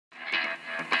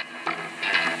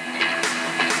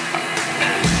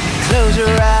close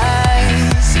your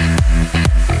eyes,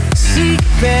 seek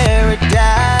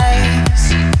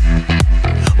paradise,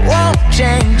 won't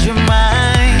change your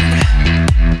mind,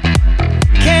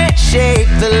 can't shape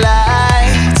the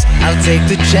lights, I'll take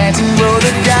the chance and roll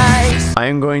the dice. I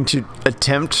am going to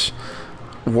attempt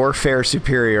warfare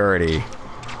superiority.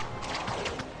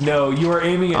 No, you are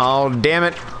aiming at... Oh, damn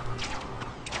it.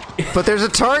 But there's a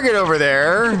target over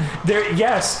there.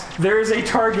 Yes, there is a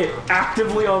target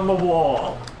actively on the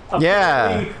wall.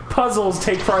 Apparently, yeah. Puzzles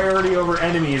take priority over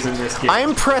enemies in this game.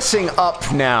 I'm pressing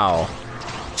up now.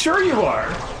 Sure you are.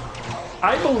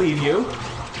 I believe you.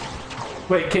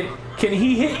 Wait, can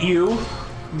he hit you?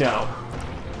 No.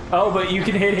 Oh, but you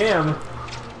can hit him.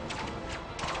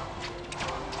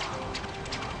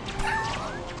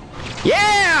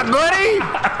 Yeah, buddy!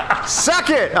 Suck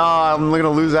it! Oh, I'm gonna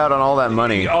lose out on all that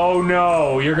money. Oh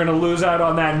no, you're gonna lose out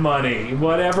on that money.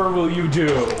 Whatever will you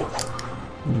do?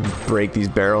 Break these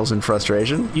barrels in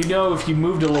frustration? You know, if you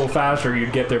moved a little faster,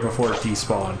 you'd get there before it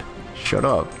despawned. Shut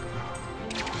up.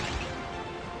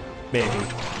 Maybe.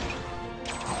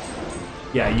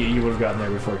 Yeah, you would have gotten there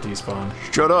before it despawned.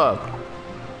 Shut up.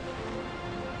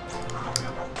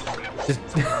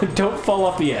 Just don't fall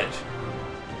off the edge.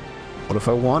 What if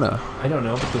I wanna? I don't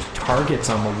know, but there's targets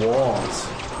on the walls.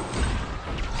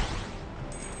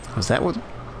 Was that what?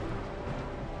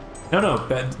 No,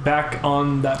 back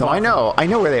on that. No, I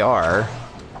know where they are.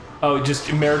 Oh,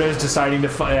 just Merida's deciding to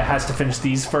has to finish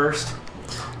these first.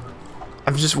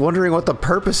 I'm just wondering what the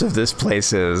purpose of this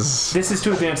place is. This is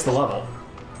to advance the level.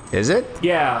 Is it?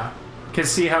 Yeah, because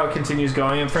see how it continues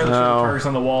going. I'm fairly sure the targets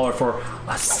on the wall are for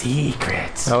a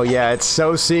secret. Oh yeah, it's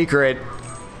so secret.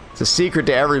 It's a secret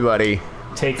to everybody.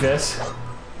 Take this.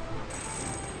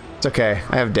 It's okay.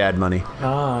 I have dad money.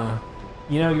 Ah.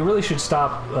 You know, you really should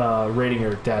stop raiding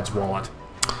your dad's wallet.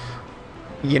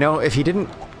 You know, if he didn't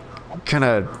kind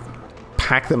of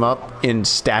pack them up in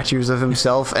statues of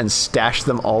himself and stash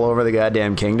them all over the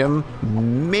goddamn kingdom,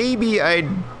 maybe I'd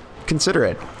consider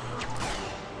it.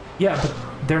 Yeah, but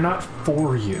they're not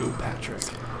for you, Patrick.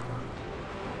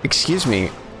 Excuse me,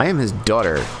 I am his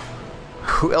daughter.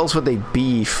 Who else would they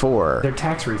be for? They're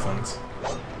tax refunds.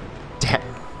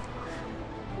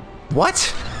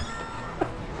 What?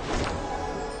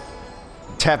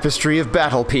 Tapestry of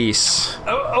battle piece.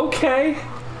 Oh, okay.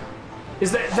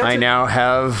 Is that's I now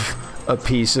have a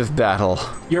piece of battle.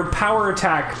 Your power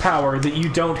attack power that you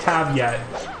don't have yet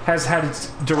has had its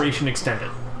duration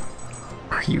extended.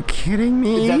 Are you kidding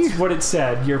me? That's what it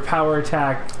said. Your power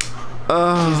attack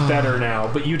is better now,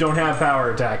 but you don't have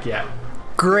power attack yet.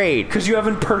 Great. Because you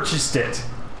haven't purchased it.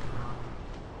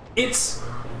 It's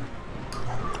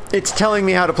telling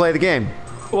me how to play the game.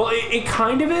 Well, it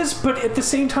kind of is, but at the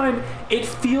same time, it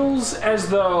feels as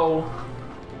though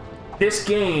this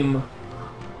game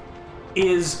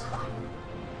is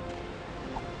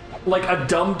like a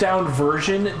dumbed-down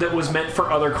version that was meant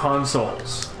for other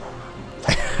consoles.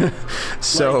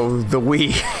 So, like, the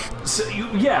Wii. So,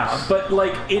 yeah, but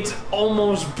like it's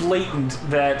almost blatant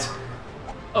that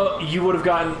you would have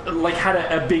gotten, like, had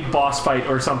a big boss fight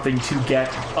or something to get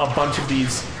a bunch of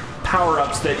these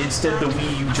power-ups that instead the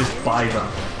Wii, you just buy them.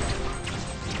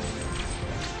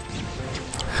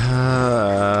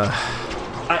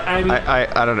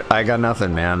 I got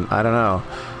nothing, man. I don't know.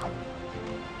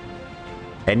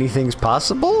 Anything's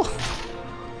possible?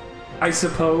 I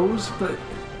suppose, but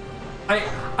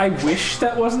I wish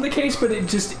that wasn't the case, but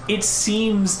it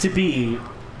seems to be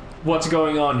what's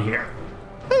going on here.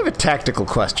 I have a tactical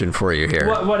question for you here.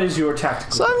 What is your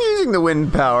tactical So I'm using the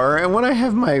wind power, and when I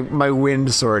have my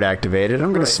wind sword activated,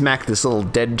 I'm gonna smack this little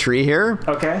dead tree here.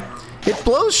 Okay. It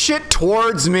blows shit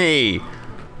towards me.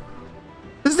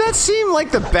 Does that seem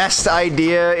like the best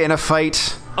idea in a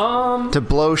fight? To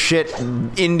blow shit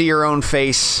into your own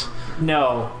face?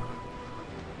 No.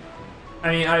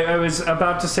 I mean, I was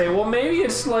about to say, well, maybe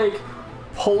it's like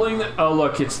pulling. Oh,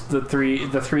 look, it's the three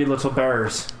little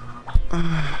bears.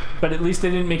 But at least they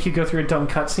didn't make you go through a dumb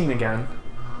cutscene again.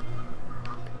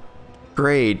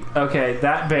 Great. Okay,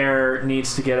 that bear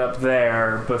needs to get up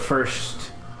there, but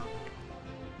first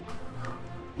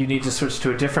you need to switch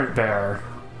to a different bear.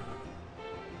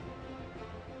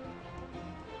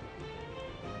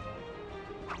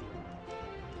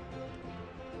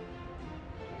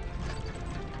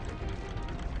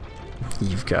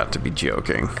 You've got to be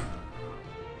joking.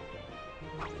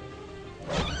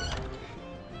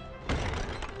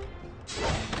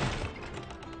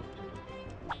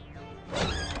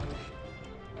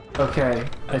 Okay,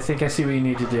 I think I see what you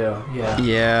need to do. Yeah.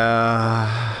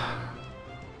 Yeah.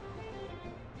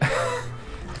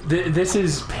 This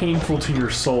is painful to your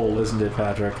soul, isn't it,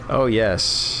 Patrick? Oh,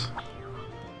 yes.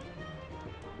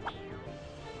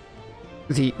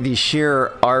 the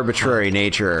sheer arbitrary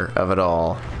nature of it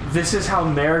all. This is how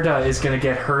Merida is gonna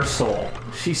get her soul.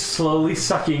 She's slowly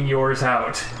sucking yours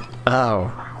out.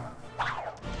 Oh.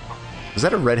 Was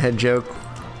that a redhead joke?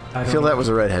 I feel that was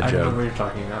a redhead joke. I don't know what you're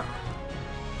talking about.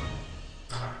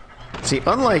 See,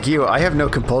 unlike you, I have no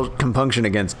compunction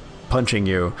against punching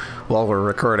you while we're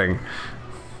recording.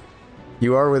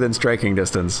 You are within striking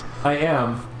distance. I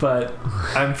am, but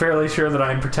I'm fairly sure that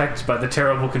I'm protected by the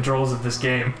terrible controls of this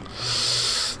game.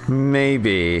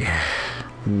 Maybe.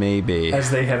 Maybe. As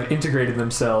they have integrated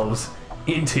themselves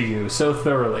into you so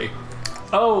thoroughly.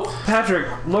 Oh, Patrick,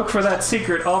 look for that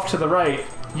secret off to the right.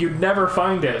 You'd never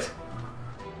find it.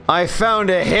 I found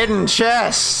a hidden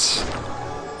chest!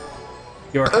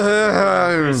 You're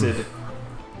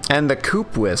and the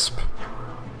coop wisp.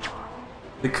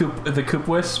 The coop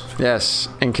wisp? Yes,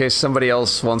 in case somebody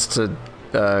else wants to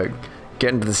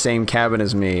get into the same cabin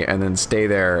as me and then stay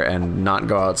there and not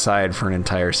go outside for an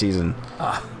entire season.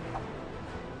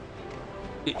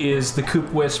 Is the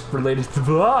coop wisp related to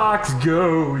the box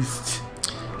ghost?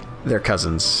 They're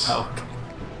cousins. Oh, okay.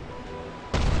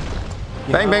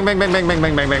 Bang, bang, bang, bang, bang, bang,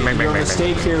 bang, bang, bang, bang, bang. Your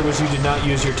mistake here was you did not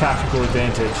use your tactical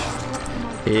advantage.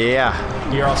 Yeah.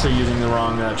 You're also using the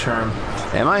wrong charm.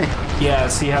 Am I? Yeah,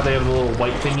 see how they have the little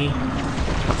white thingy?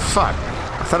 Oh, fuck.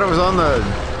 I thought it was on the...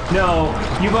 No,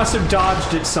 you must have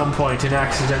dodged at some point and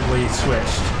accidentally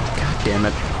switched. God damn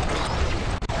it.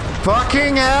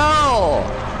 Fucking hell!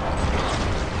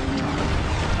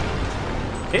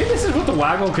 Maybe this is what the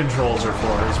waggle controls are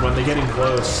for, is when they get in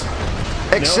close.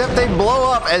 Except they blow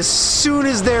up as soon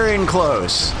as they're in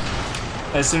close.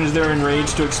 As soon as they're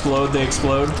enraged to explode, they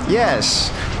explode? Yes.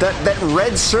 That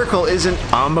red circle isn't,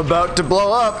 I'm about to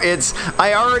blow up. It's,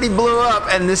 I already blew up,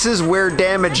 and this is where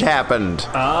damage happened.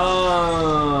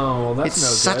 Oh, well, that's it's no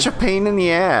good. such a pain in the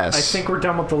ass. I think we're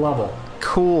done with the level.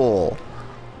 Cool.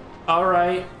 All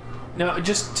right. No,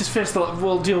 just finish the.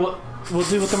 We'll deal with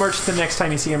the merchant the next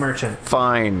time you see a merchant.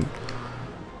 Fine.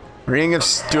 Ring of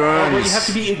Stones. Oh, well, you have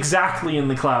to be exactly in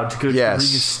the cloud to go to the Ring of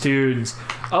Stones.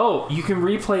 Oh, you can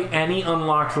replay any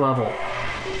unlocked level.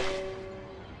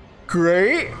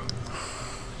 Great.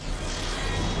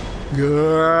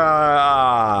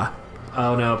 Oh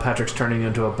no, Patrick's turning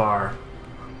into a bar.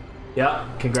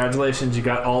 Yep, congratulations, you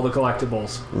got all the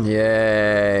collectibles.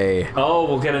 Yay. Oh,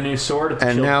 we'll get a new sword at the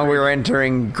And now Break, we're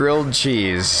entering grilled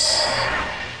cheese.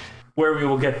 where we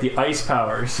will get the ice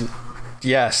powers.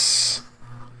 Yes.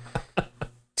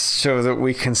 So that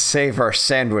we can save our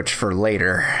sandwich for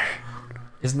later.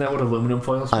 Isn't that what aluminum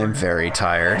foils are? I'm very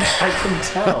tired. I can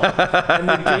tell. And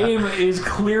the game is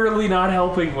clearly not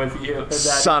helping with you.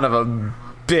 Son of a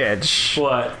bitch.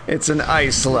 What? It's an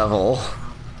ice level.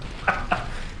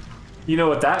 You know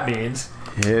what that means.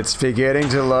 It's beginning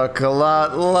to look a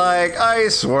lot like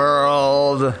Ice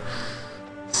World.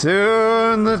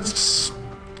 Soon the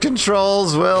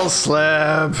controls will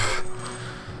slip.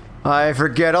 I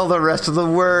forget all the rest of the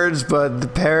words, but the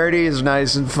parody is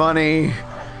nice and funny.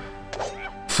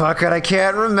 Fuck it, I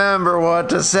can't remember what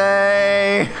to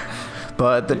say.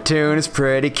 But the tune is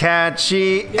pretty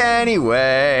catchy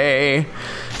anyway.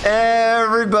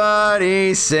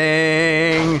 Everybody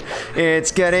sing.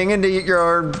 It's getting into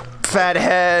your fat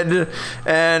head,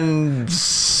 and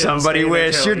somebody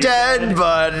wish you're dead,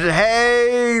 but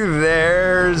hey,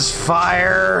 there's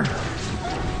fire.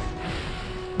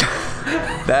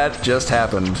 That just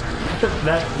happened.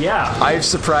 Yeah. I've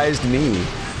surprised me.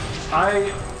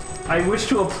 I wish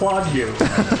to applaud you.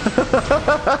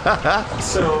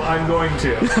 So I'm going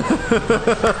to.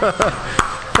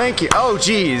 Thank you. Oh,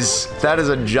 geez, that is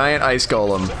a giant ice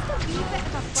golem.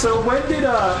 So when did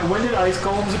ice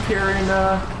golems appear in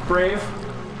Brave?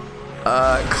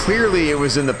 Clearly it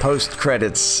was in the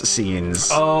post-credits scenes.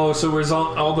 Oh, so was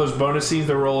all those bonus scenes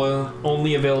that were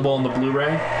only available on the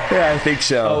Blu-ray? Yeah, I think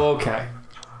so. Oh, okay.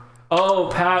 Oh,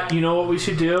 Pat, you know what we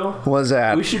should do? What's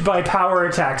that? We should buy Power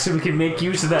Attack so we can make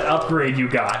use of that upgrade you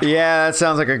got. Yeah, that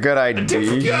sounds like a good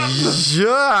idea.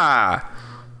 Yeah.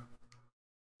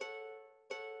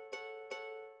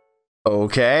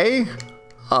 Okay.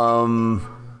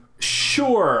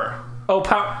 Sure. Oh,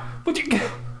 power. What you?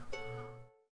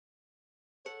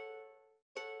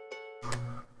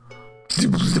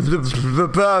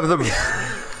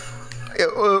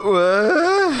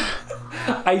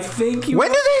 I think you.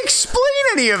 When do they explain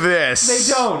any of this?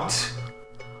 They don't.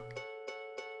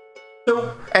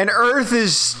 So. And Earth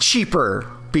is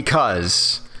cheaper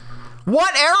because.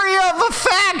 What area of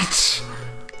effect?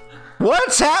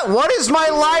 What is my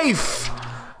life?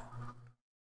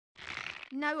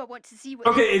 Now I want to see what.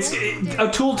 Okay, a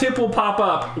tooltip will pop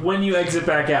up when you exit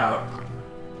back out.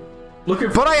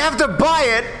 But I have to buy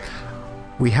it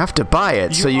We have to buy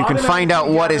it so you can find out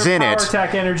what is in it. Power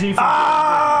attack energy from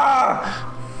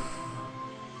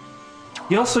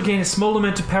You also gain a small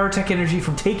amount of power attack energy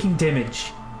from taking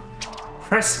damage.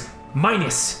 Press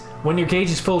minus when your gauge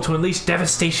is full to unleash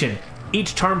devastation.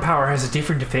 Each charm power has a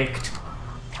different effect.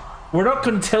 We're not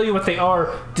going to tell you what they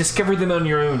are. Discover them on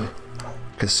your own.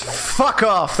 Because fuck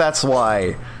off, that's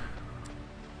why.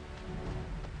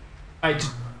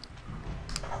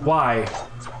 Why?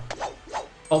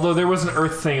 Although there was an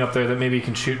earth thing up there that maybe you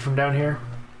can shoot from down here.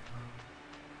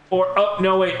 Or, oh,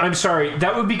 no, wait, I'm sorry.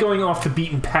 That would be going off the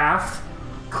beaten path.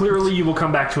 Clearly, you will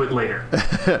come back to it later.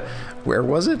 Where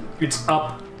was it? It's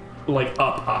up, like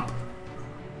up.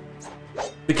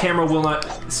 The camera will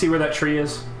not see where that tree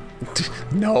is.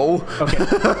 No. Okay.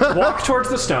 Walk towards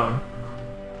the stone.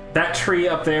 That tree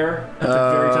up there at the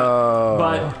very top.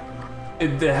 But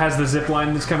it has the zip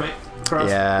line that's coming across.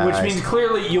 Yeah. Which means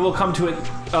clearly you will come to it.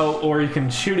 Oh, or you can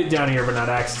shoot it down here but not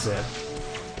access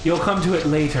it. You'll come to it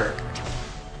later.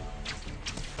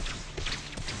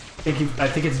 I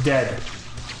think it's dead.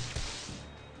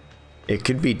 It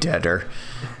could be deader.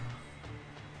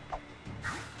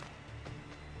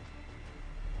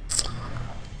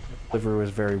 Liver was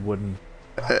very wooden.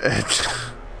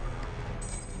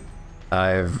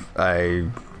 I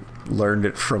learned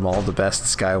it from all the best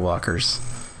Skywalkers.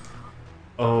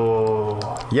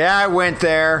 Oh. Yeah, I went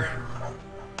there.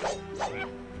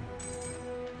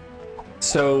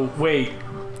 So, wait.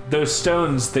 Those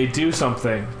stones, they do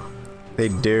something. They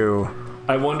do.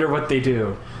 I wonder what they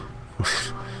do.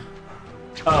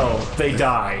 Oh, they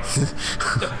die.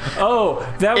 Oh,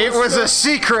 that was... It was a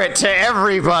secret to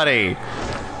everybody.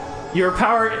 Your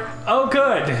power... Oh,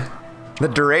 good. The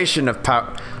duration of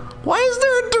power... Why is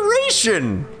there a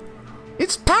duration?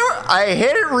 It's power... I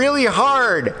hit it really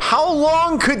hard. How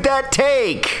long could that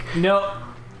take? No.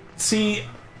 See,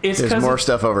 it's There's more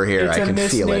stuff over here. I can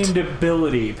feel it. It's a misnamed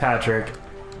ability, Patrick.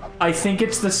 I think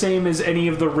it's the same as any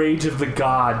of the Rage of the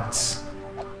Gods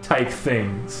type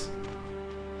things.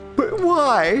 But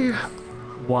why?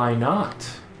 Why not?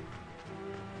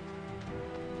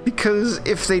 Because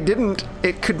if they didn't,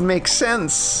 it could make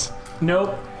sense.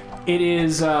 Nope. It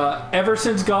is, ever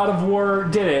since God of War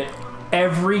did it,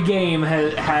 every game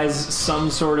has some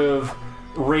sort of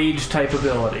rage type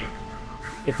ability.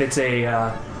 If it's a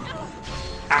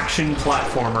action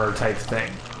platformer type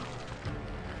thing.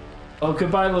 Oh,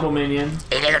 goodbye, little minion.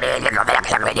 I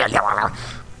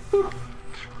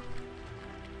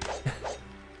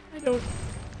don't...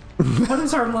 What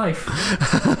is our life?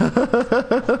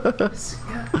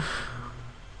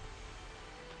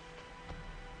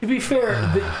 To be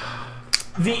fair,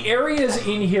 the areas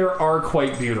in here are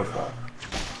quite beautiful.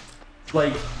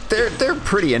 Like... They're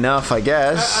pretty enough, I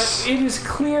guess. It is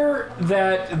clear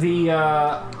that the...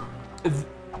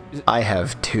 I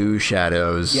have 2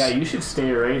 shadows. Yeah, you should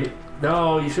stay right...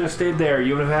 No, you should have stayed there.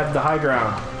 You would have had the high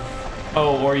ground.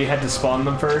 Oh, or you had to spawn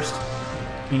them first?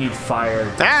 You need fire.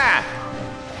 Ah!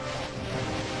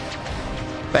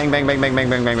 Bang, bang, bang, bang, bang,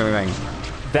 bang, bang, bang, bang.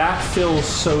 That fills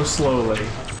so slowly.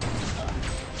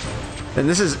 And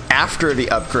this is after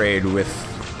the upgrade with...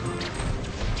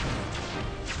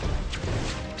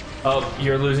 Oh,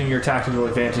 you're losing your tactical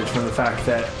advantage from the fact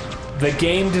that the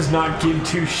game does not give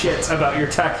 2 shits about your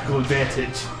tactical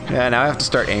advantage. Yeah, now I have to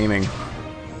start aiming.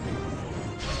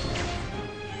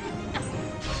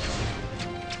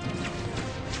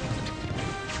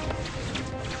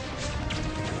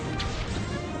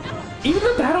 Even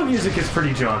the battle music is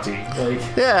pretty jaunty. Like,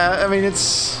 yeah, I mean,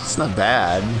 it's not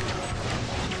bad.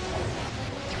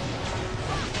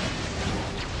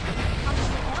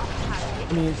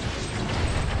 I mean,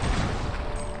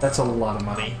 that's a lot of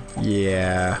money.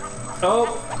 Yeah.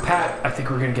 Oh, Pat, I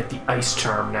think we're gonna get the ice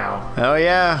charm now. Oh,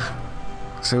 yeah.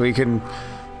 So we can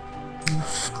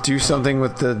do something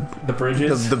with the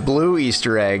bridges? the blue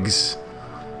Easter eggs.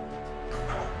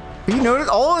 But you notice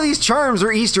all of these charms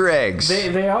are Easter eggs.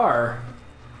 They are.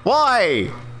 Why?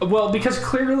 Well, because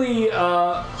clearly,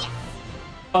 oh,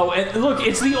 and look,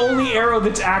 it's the only arrow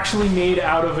that's actually made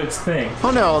out of its thing.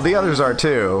 Oh no, the others are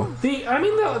too. The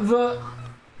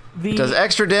It does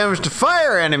extra damage to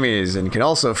fire enemies and can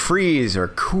also freeze or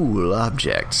cool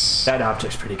objects. That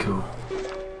object's pretty cool.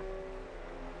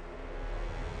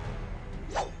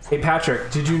 Hey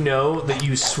Patrick, did you know that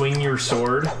you swing your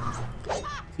sword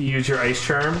to use your ice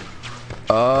charm?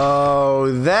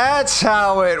 Oh, that's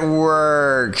how it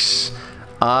works.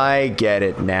 I get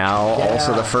it now. Yeah.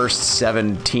 Also, the first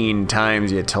 17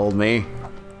 times you told me.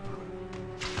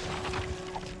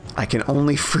 I can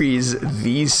only freeze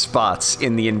these spots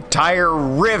in the entire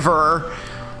river.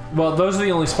 Well, those are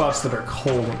the only spots that are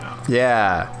cold enough.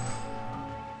 Yeah.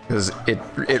 because it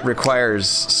requires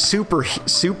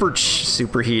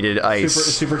superheated ice.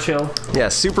 Super chill. Yeah,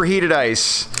 superheated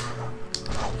ice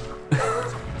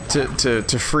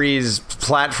to freeze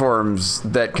platforms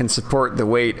that can support the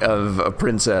weight of a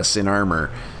princess in armor.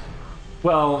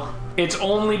 Well, it's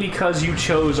only because you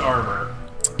chose armor.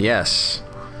 Yes.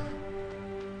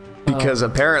 Because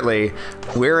apparently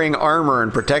wearing armor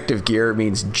and protective gear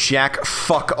means jack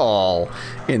fuck all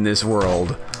in this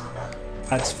world.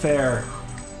 That's fair.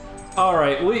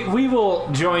 Alright, we will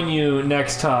join you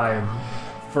next time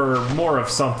for more of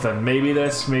something. Maybe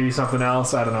this, maybe something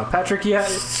else. I don't know. Patrick, yeah.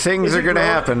 Things are gonna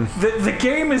happen. The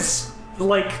game is,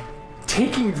 like,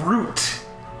 taking root.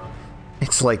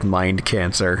 It's like mind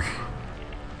cancer.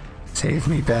 Save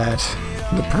me, Bat.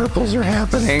 The purples are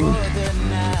happening.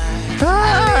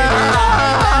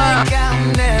 I'll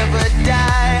never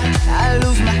die. I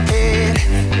lose my head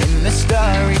in the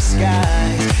starry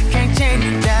skies.